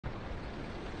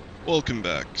Welcome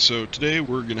back. So today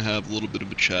we're going to have a little bit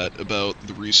of a chat about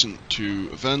the recent two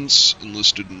events,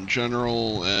 Enlisted in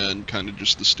general, and kind of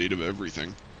just the state of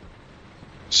everything.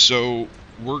 So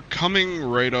we're coming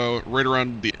right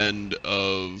around the end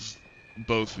of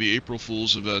both the April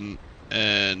Fool's event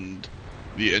and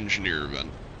the Engineer event.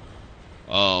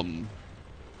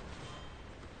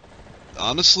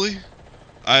 Honestly,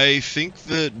 I think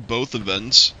that both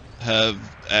events have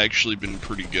actually been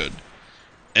pretty good.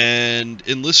 And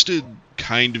Enlisted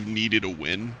kind of needed a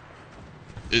win,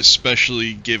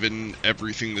 especially given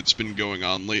everything that's been going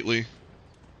on lately.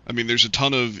 I mean, there's a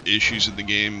ton of issues in the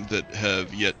game that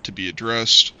have yet to be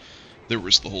addressed. There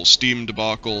was the whole Steam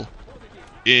debacle.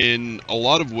 In a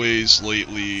lot of ways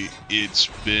lately, it's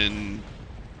been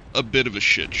a bit of a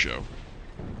shit show.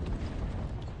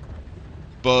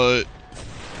 But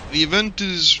the event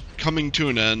is coming to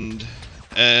an end,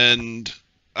 and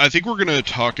I think we're going to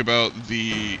talk about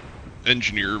the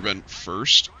Engineer event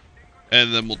first,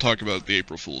 and then we'll talk about the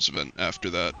April Fool's event after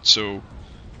that. So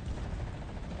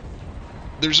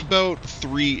there's about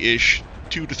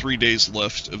 2 to 3 days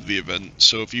left of the event,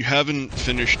 so if you haven't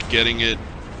finished getting it,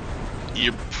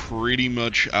 you're pretty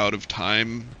much out of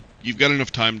time. You've got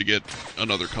enough time to get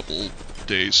another couple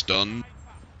days done,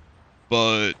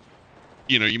 but,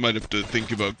 you know, you might have to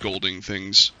think about golding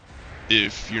things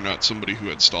if you're not somebody who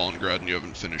had Stalingrad and you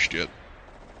haven't finished yet.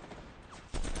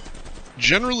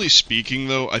 Generally speaking,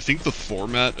 though, I think the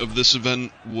format of this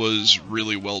event was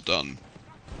really well done.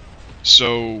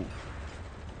 So,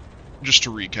 just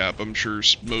to recap, I'm sure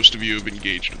most of you have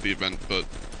engaged with the event, but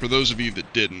for those of you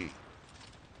that didn't,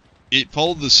 it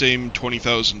followed the same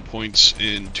 20,000 points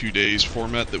in 2 days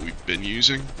format that we've been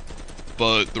using,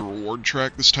 but the reward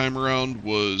track this time around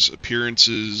was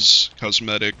appearances,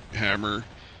 cosmetic, hammer,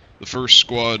 the first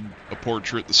squad, a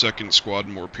portrait, the second squad,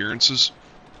 more appearances.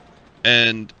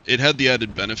 And it had the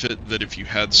added benefit that if you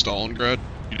had Stalingrad,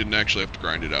 you didn't actually have to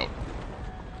grind it out.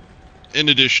 In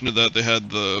addition to that, they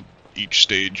had the each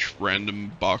stage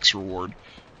random box reward,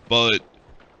 but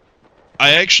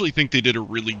I actually think they did a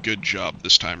really good job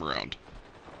this time around.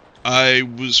 I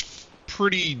was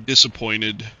pretty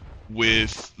disappointed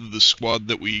with the squad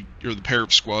that or the pair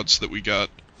of squads that we got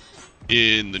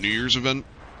in the New Year's event.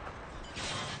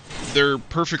 They're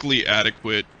perfectly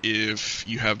adequate if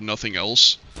you have nothing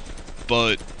else,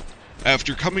 but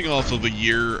after coming off of a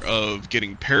year of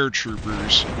getting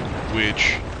paratroopers,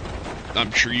 which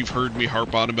I'm sure you've heard me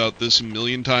harp on about this a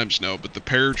million times now, but the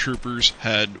paratroopers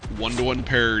had one-to-one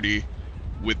parity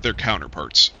with their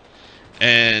counterparts.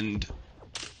 And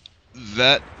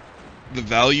the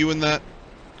value in that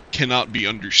cannot be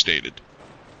understated.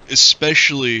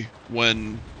 Especially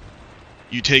when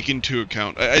you take into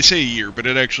account, I say a year, but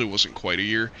it actually wasn't quite a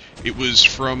year. It was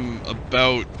from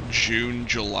about June,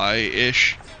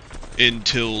 July-ish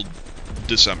until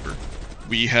December.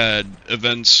 We had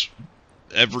events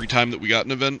every time that we got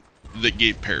an event that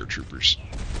gave paratroopers.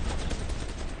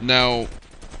 Now,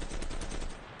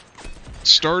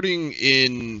 starting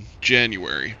in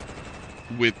January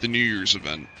with the New Year's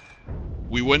event,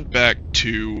 we went back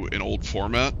to an old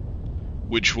format,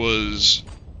 which was,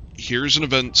 here's an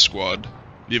event squad.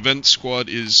 The event squad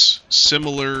is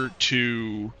similar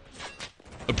to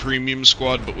a premium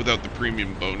squad, but without the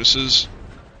premium bonuses.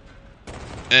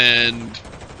 And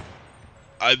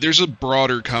there's a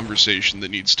broader conversation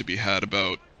that needs to be had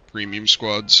about premium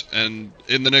squads, and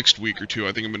in the next week or two,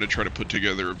 I think I'm going to try to put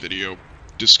together a video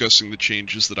discussing the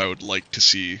changes that I would like to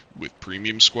see with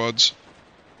premium squads.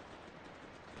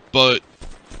 But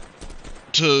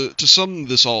to sum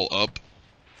this all up,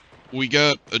 we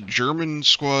got a German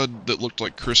squad that looked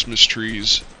like Christmas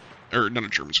trees, or not a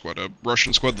German squad, a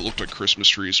Russian squad that looked like Christmas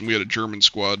trees, and we had a German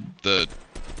squad that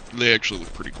they actually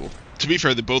look pretty cool. To be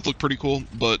fair, they both look pretty cool,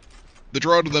 but the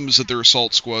draw to them is that they're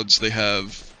assault squads. They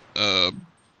have, I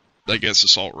guess,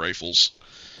 assault rifles.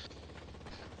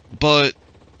 But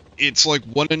it's like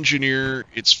one engineer,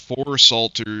 it's 4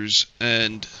 assaulters,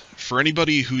 and for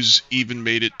anybody who's even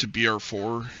made it to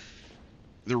BR4,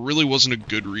 there really wasn't a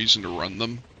good reason to run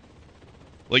them.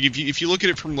 Like, if you look at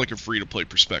it from, like, a free-to-play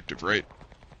perspective, right?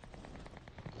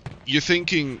 You're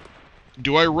thinking,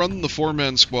 do I run the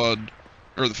 4-man squad,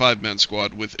 or the 5-man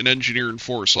squad, with an engineer and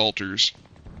 4 assaulters?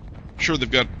 Sure, they've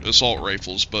got assault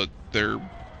rifles, but they're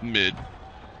mid.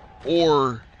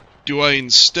 Or do I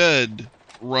instead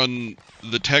run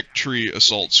the tech tree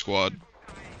assault squad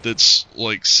that's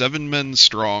like 7 men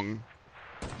strong?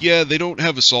 Yeah, they don't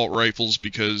have assault rifles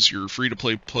because you're a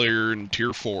free-to-play player in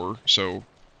tier 4, so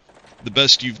the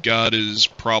best you've got is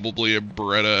probably a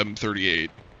Beretta M38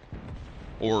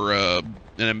 or an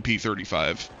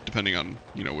MP35, depending on,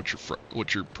 you know,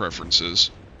 what your preference is.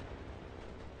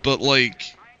 But, like,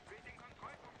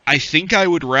 I think I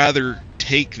would rather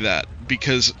take that,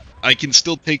 because I can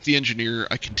still take the engineer,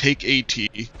 I can take AT.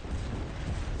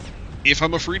 If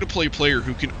I'm a free-to-play player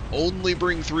who can only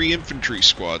bring 3 infantry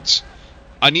squads,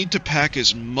 I need to pack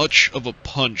as much of a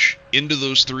punch into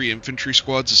those 3 infantry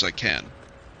squads as I can.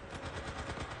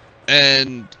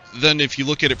 And then if you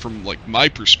look at it from, like, my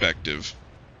perspective,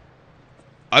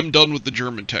 I'm done with the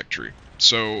German tech tree.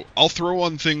 So I'll throw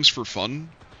on things for fun,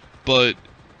 but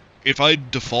if I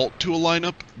default to a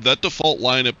lineup, that default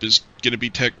lineup is going to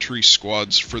be tech tree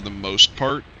squads for the most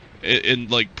part, and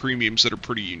like premiums that are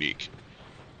pretty unique.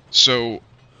 So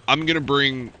I'm going to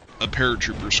bring a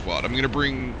paratrooper squad. I'm going to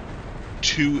bring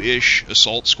 2-ish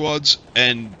assault squads,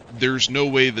 and there's no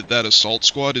way that that assault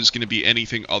squad is going to be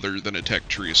anything other than a tech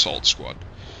tree assault squad.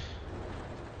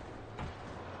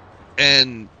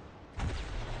 And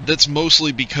that's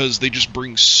mostly because they just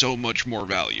bring so much more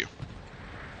value.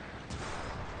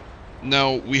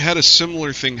 Now, we had a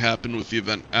similar thing happen with the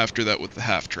event after that with the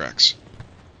half-tracks.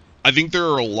 I think there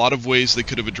are a lot of ways they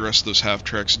could have addressed those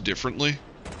half-tracks differently.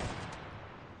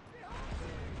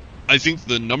 I think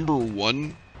the number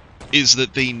one is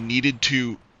that they needed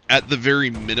to, at the very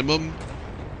minimum,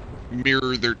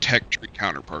 mirror their tech tree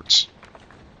counterparts.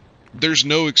 There's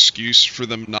no excuse for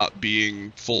them not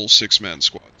being full 6-man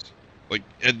squads. Like,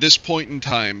 at this point in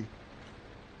time,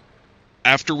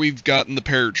 after we've gotten the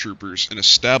paratroopers and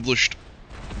established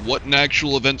what an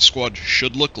actual event squad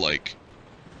should look like,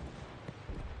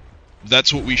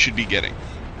 that's what we should be getting.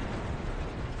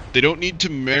 They don't need to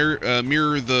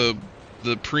mirror the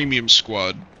premium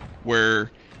squad,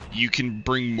 where you can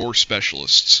bring more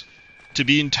specialists. To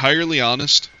be entirely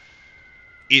honest,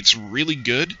 it's really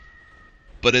good,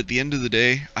 but at the end of the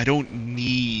day, I don't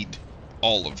need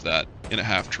all of that in a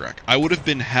half-track. I would have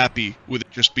been happy with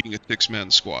it just being a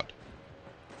 6-man squad.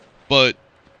 But,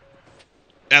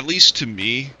 at least to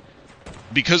me,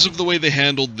 because of the way they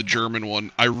handled the German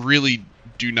one, I really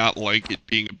do not like it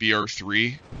being a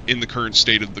BR3 in the current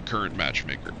state of the current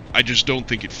matchmaker. I just don't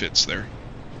think it fits there.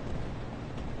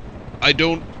 I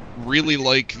don't really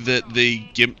like that they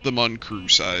gimped them on crew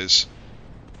size.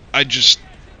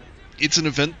 It's an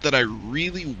event that I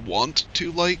really want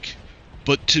to like,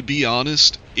 but to be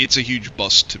honest, it's a huge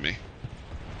bust to me.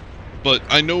 But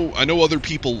I know other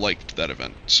people liked that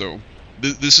event, so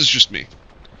this is just me.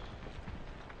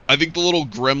 I think the little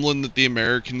gremlin that the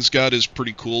Americans got is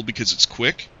pretty cool because it's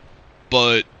quick,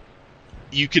 but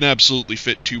you can absolutely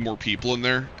fit 2 more people in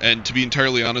there, and to be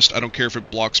entirely honest, I don't care if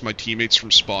it blocks my teammates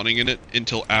from spawning in it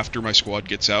until after my squad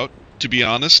gets out. To be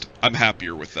honest, I'm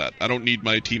happier with that. I don't need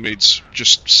my teammates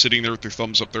just sitting there with their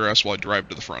thumbs up their ass while I drive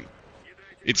to the front.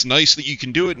 It's nice that you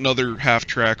can do it in other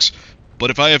half-tracks,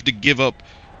 but if I have to give up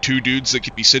 2 dudes that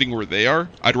could be sitting where they are,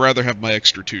 I'd rather have my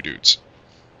extra 2 dudes.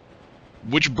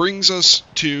 Which brings us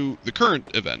to the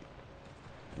current event,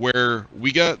 where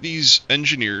we got these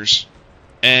engineers,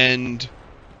 and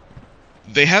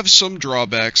they have some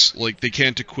drawbacks, like they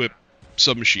can't equip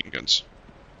submachine guns.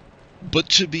 But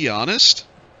to be honest,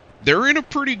 they're in a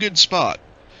pretty good spot.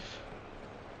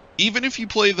 Even if you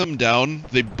play them down,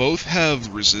 they both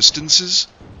have resistances,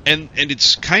 and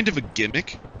it's kind of a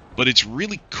gimmick, but it's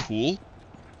really cool.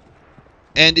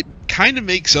 And it kind of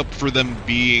makes up for them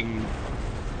being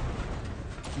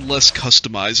less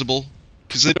customizable,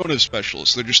 because they don't have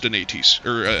specialists, they're just an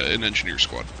an engineer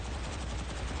squad.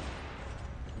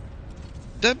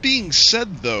 That being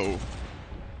said, though,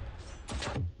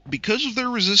 because of their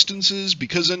resistances,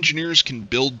 because engineers can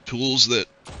build tools that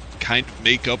kind of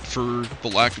make up for the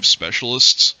lack of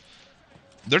specialists,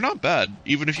 they're not bad,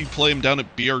 even if you play them down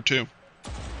at BR2.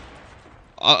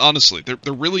 Honestly,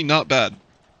 they're really not bad.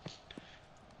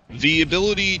 The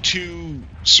ability to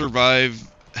survive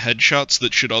headshots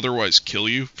that should otherwise kill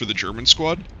you for the German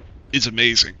squad is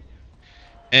amazing.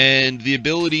 And the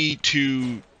ability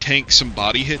to tank some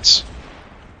body hits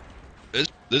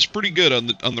is pretty good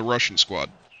on the Russian squad.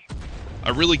 I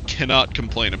really cannot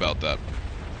complain about that.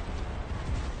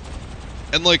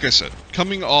 And like I said,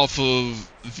 coming off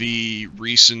of the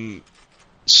recent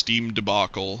Steam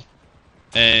debacle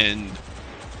and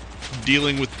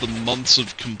dealing with the months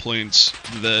of complaints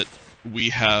that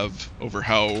we have over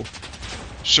how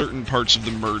certain parts of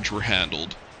the merge were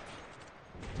handled,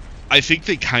 I think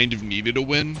they kind of needed a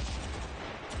win.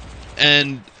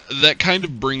 And that kind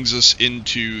of brings us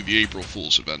into the April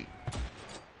Fool's event.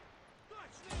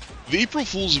 The April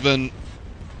Fool's event,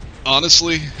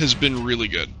 honestly, has been really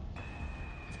good.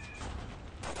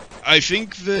 I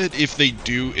think that if they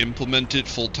do implement it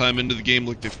full-time into the game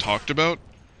like they've talked about,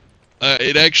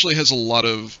 it actually has a lot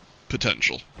of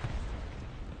potential.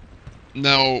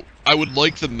 Now, I would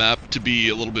like the map to be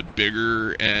a little bit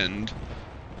bigger and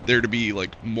there to be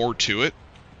like more to it,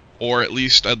 or at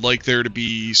least I'd like there to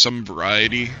be some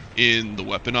variety in the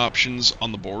weapon options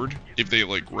on the board if they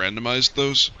like randomized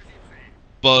those.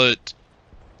 But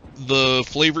the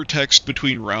flavor text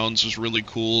between rounds was really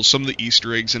cool. Some of the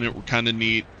Easter eggs in it were kind of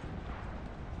neat.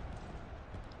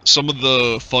 Some of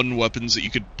the fun weapons that you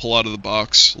could pull out of the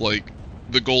box, like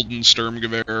the Golden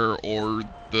Sturmgewehr or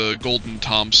the Golden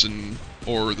Thompson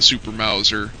or the Super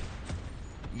Mauser,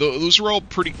 those are all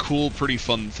pretty cool, pretty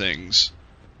fun things.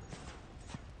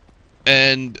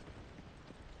 And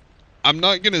I'm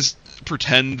not going to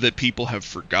pretend that people have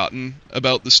forgotten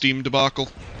about the Steam debacle,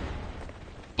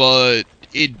 but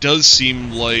it does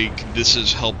seem like this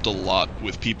has helped a lot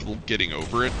with people getting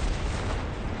over it.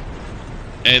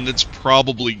 And it's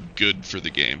probably good for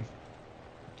the game.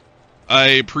 I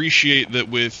appreciate that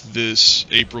with this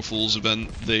April Fool's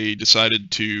event, they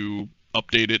decided to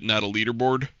update it and add a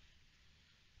leaderboard.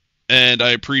 And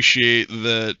I appreciate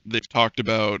that they've talked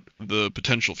about the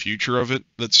potential future of it.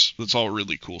 That's all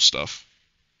really cool stuff.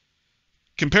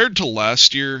 Compared to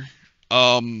last year,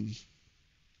 I'm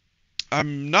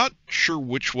not sure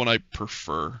which one I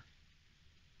prefer.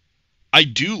 I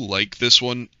do like this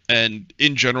one, and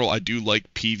in general, I do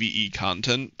like PvE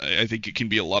content. I think it can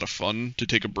be a lot of fun to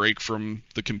take a break from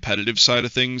the competitive side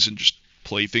of things and just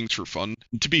play things for fun.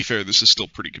 And to be fair, this is still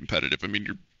pretty competitive. I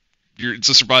mean, it's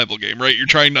a survival game, right? You're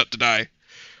trying not to die.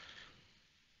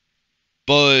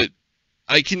 But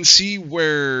I can see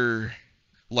where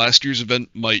last year's event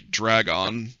might drag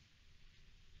on.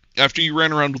 After you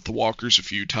ran around with the walkers a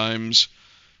few times,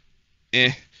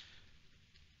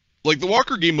 like, the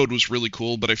walker game mode was really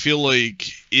cool, but I feel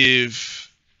like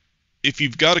if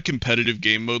you've got a competitive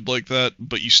game mode like that,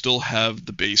 but you still have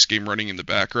the base game running in the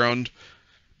background,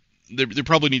 there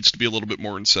probably needs to be a little bit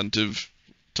more incentive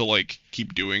to, like,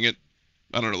 keep doing it.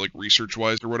 I don't know, like,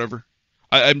 research-wise or whatever.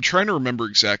 I'm trying to remember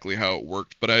exactly how it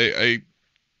worked, but I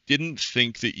didn't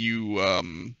think that you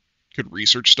could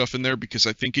research stuff in there, because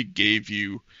I think it gave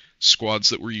you squads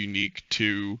that were unique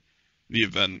to the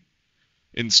event,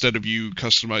 instead of you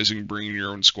customizing bringing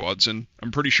your own squads in.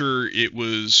 I'm pretty sure it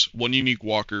was one unique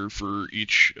walker for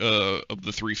each of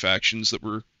the three factions that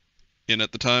were in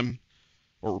at the time,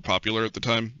 or were popular at the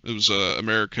time. It was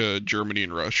America, Germany,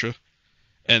 and Russia.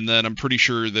 And then I'm pretty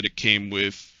sure that it came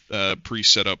with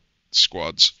pre-set up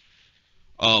squads.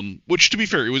 Which, to be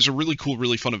fair, it was a really cool,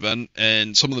 really fun event,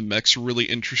 and some of the mechs are really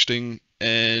interesting,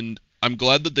 and I'm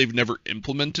glad that they've never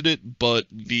implemented it, but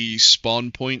the spawn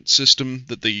point system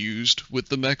that they used with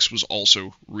the mechs was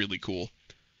also really cool.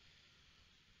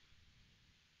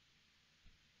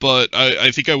 But I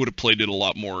think I would have played it a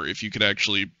lot more if you could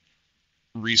actually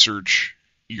research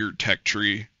your tech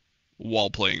tree while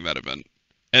playing that event.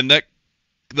 And that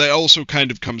also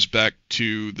kind of comes back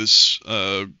to this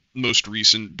most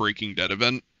recent Breaking Dead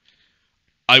event.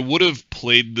 I would have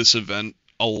played this event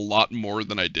a lot more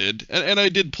than I did, and I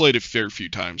did play it a fair few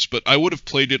times, but I would have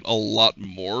played it a lot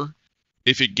more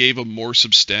if it gave a more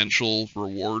substantial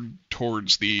reward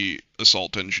towards the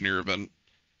Assault Engineer event.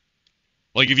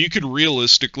 Like, if you could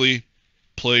realistically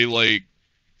play, like,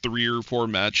 3 or 4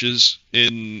 matches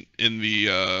in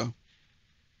the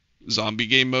zombie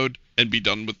game mode and be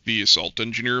done with the Assault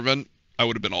Engineer event, I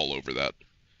would have been all over that.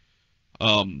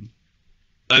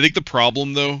 I think the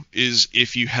problem, though, is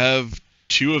if you have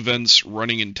 2 events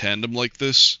running in tandem like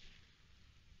this,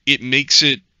 it makes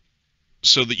it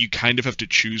so that you kind of have to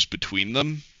choose between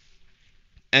them.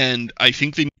 And I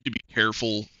think they need to be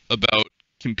careful about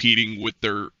competing with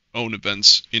their own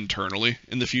events internally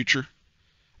in the future.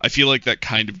 I feel like that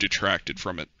kind of detracted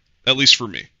from it, at least for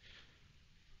me.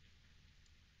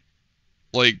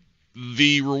 Like,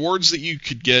 the rewards that you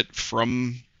could get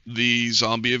from the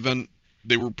zombie event,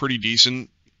 they were pretty decent.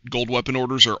 Gold weapon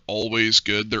orders are always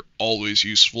good. They're always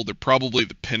useful. They're probably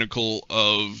the pinnacle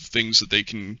of things that they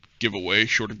can give away,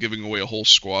 short of giving away a whole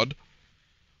squad.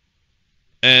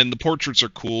 And the portraits are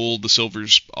cool. The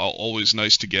silver's always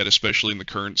nice to get, especially in the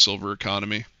current silver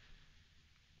economy.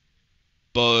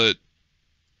 But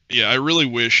yeah, I really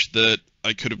wish that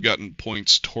I could have gotten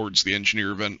points towards the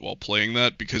engineer event while playing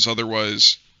that, because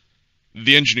otherwise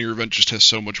the engineer event just has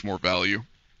so much more value.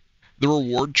 The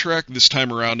reward track this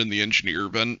time around in the engineer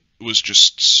event was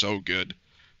just so good.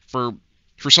 For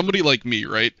somebody like me,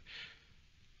 right?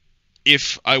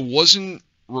 If I wasn't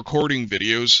recording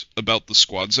videos about the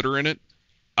squads that are in it,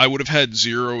 I would have had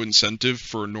zero incentive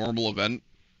for a normal event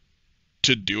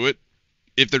to do it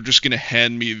if they're just going to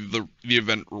hand me the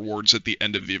event rewards at the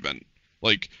end of the event.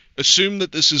 Like, assume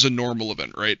that this is a normal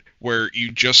event, right? Where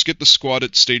you just get the squad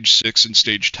at stage 6 and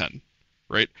stage 10,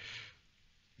 right?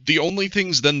 The only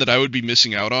things then that I would be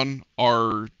missing out on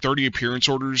are 30 appearance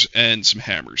orders and some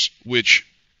hammers, which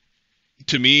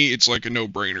to me it's like a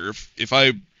no-brainer. If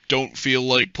I don't feel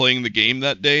like playing the game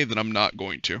that day, then I'm not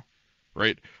going to,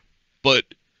 right? But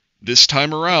this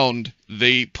time around,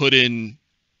 they put in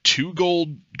 2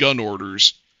 gold gun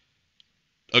orders,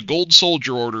 a gold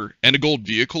soldier order, and a gold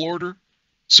vehicle order.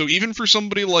 So even for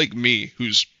somebody like me,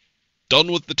 who's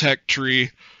done with the tech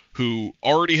tree, who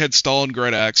already had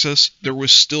Stalingrad access, there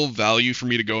was still value for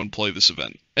me to go and play this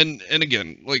event. And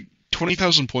again, like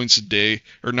 20,000 points a day,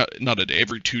 or not a day,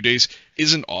 every 2 days,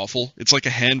 isn't awful. It's like a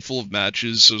handful of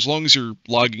matches, so as long as you're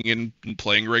logging in and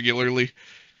playing regularly,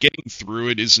 getting through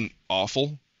it isn't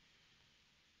awful.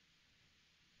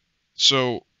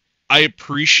 So I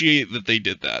appreciate that they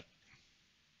did that.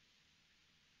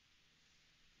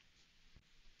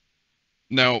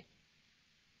 Now,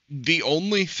 the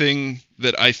only thing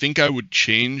that I think I would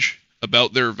change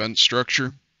about their event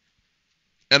structure,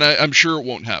 and I'm sure it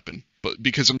won't happen, but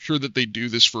because I'm sure that they do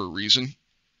this for a reason,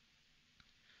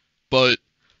 but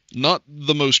not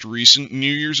the most recent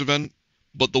New Year's event,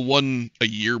 but the one a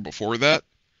year before that,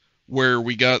 where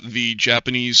we got the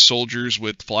Japanese soldiers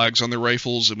with flags on their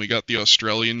rifles, and we got the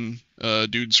Australian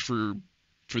dudes for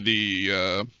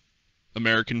the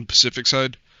American Pacific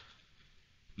side.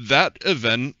 That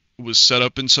event was set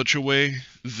up in such a way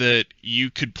that you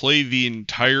could play the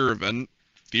entire event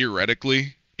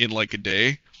theoretically in like a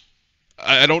day.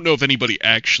 I don't know if anybody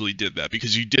actually did that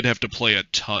because you did have to play a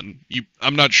ton.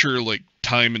 I'm not sure like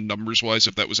time and numbers wise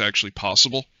if that was actually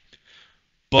possible.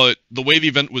 But the way the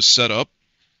event was set up,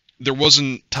 there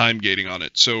wasn't time gating on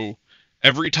it. So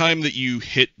every time that you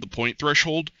hit the point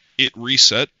threshold, it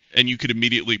reset and you could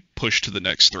immediately push to the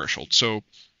next threshold. So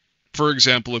for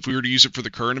example, if we were to use it for the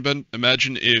current event,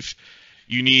 imagine if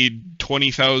you need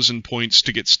 20,000 points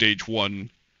to get stage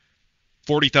 1,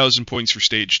 40,000 points for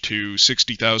stage 2,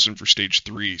 60,000 for stage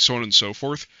 3, so on and so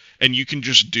forth, and you can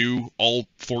just do all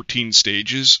 14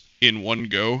 stages in one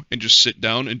go and just sit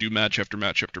down and do match after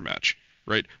match after match,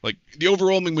 right? Like, the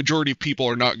overwhelming majority of people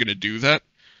are not going to do that,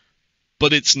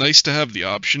 but it's nice to have the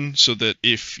option so that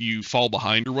if you fall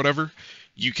behind or whatever,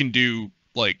 you can do,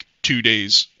 like, 2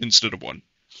 days instead of one.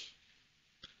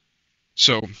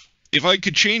 So, if I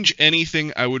could change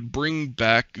anything, I would bring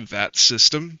back that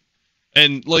system.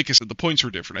 And like I said, the points were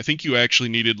different. I think you actually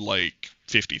needed like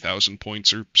 50,000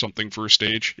 points or something for a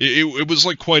stage. It was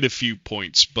like quite a few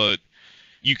points, but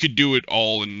you could do it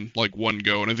all in like one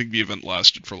go, and I think the event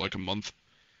lasted for like a month.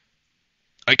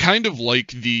 I kind of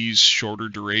like these shorter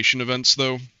duration events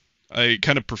though. I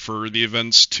kind of prefer the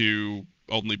events to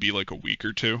only be like a week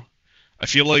or two. I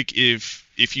feel like if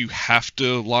you have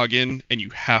to log in and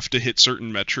you have to hit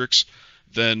certain metrics,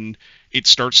 then it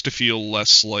starts to feel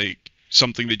less like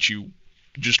something that you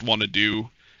just want to do,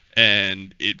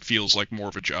 and it feels like more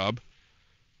of a job.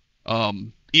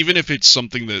 Even if it's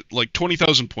something that like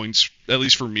 20,000 points, at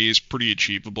least for me, is pretty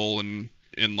achievable in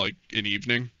like an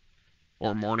evening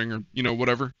or morning or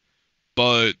whatever.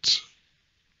 But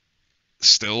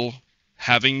still,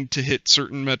 having to hit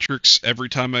certain metrics every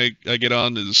time I get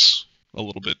on is a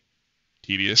little bit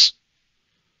tedious.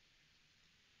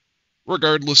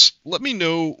 Regardless, let me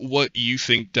know what you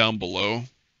think down below.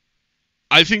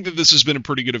 I think that this has been a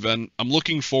pretty good event. I'm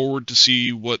looking forward to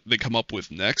see what they come up with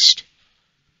next.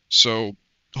 So,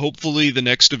 hopefully the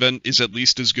next event is at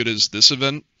least as good as this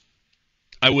event.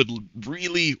 I would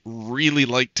really, really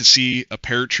like to see a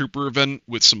paratrooper event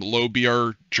with some low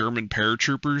BR German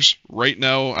paratroopers. Right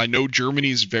now, I know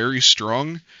Germany's very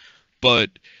strong, but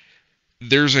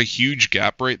there's a huge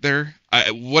gap right there.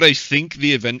 What I think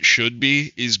the event should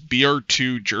be is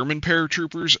BR2 German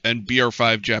paratroopers and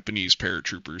BR5 Japanese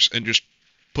paratroopers, and just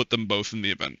put them both in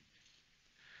the event.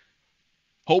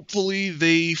 Hopefully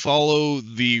they follow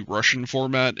the Russian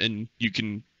format and you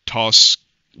can toss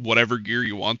whatever gear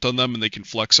you want on them and they can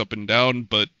flex up and down,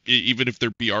 but even if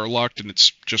they're BR locked and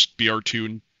it's just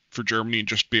BR2 for Germany and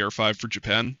just BR5 for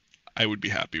Japan, I would be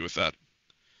happy with that.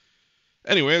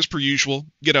 Anyway, as per usual,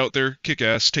 get out there, kick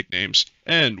ass, take names,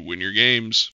 and win your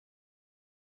games.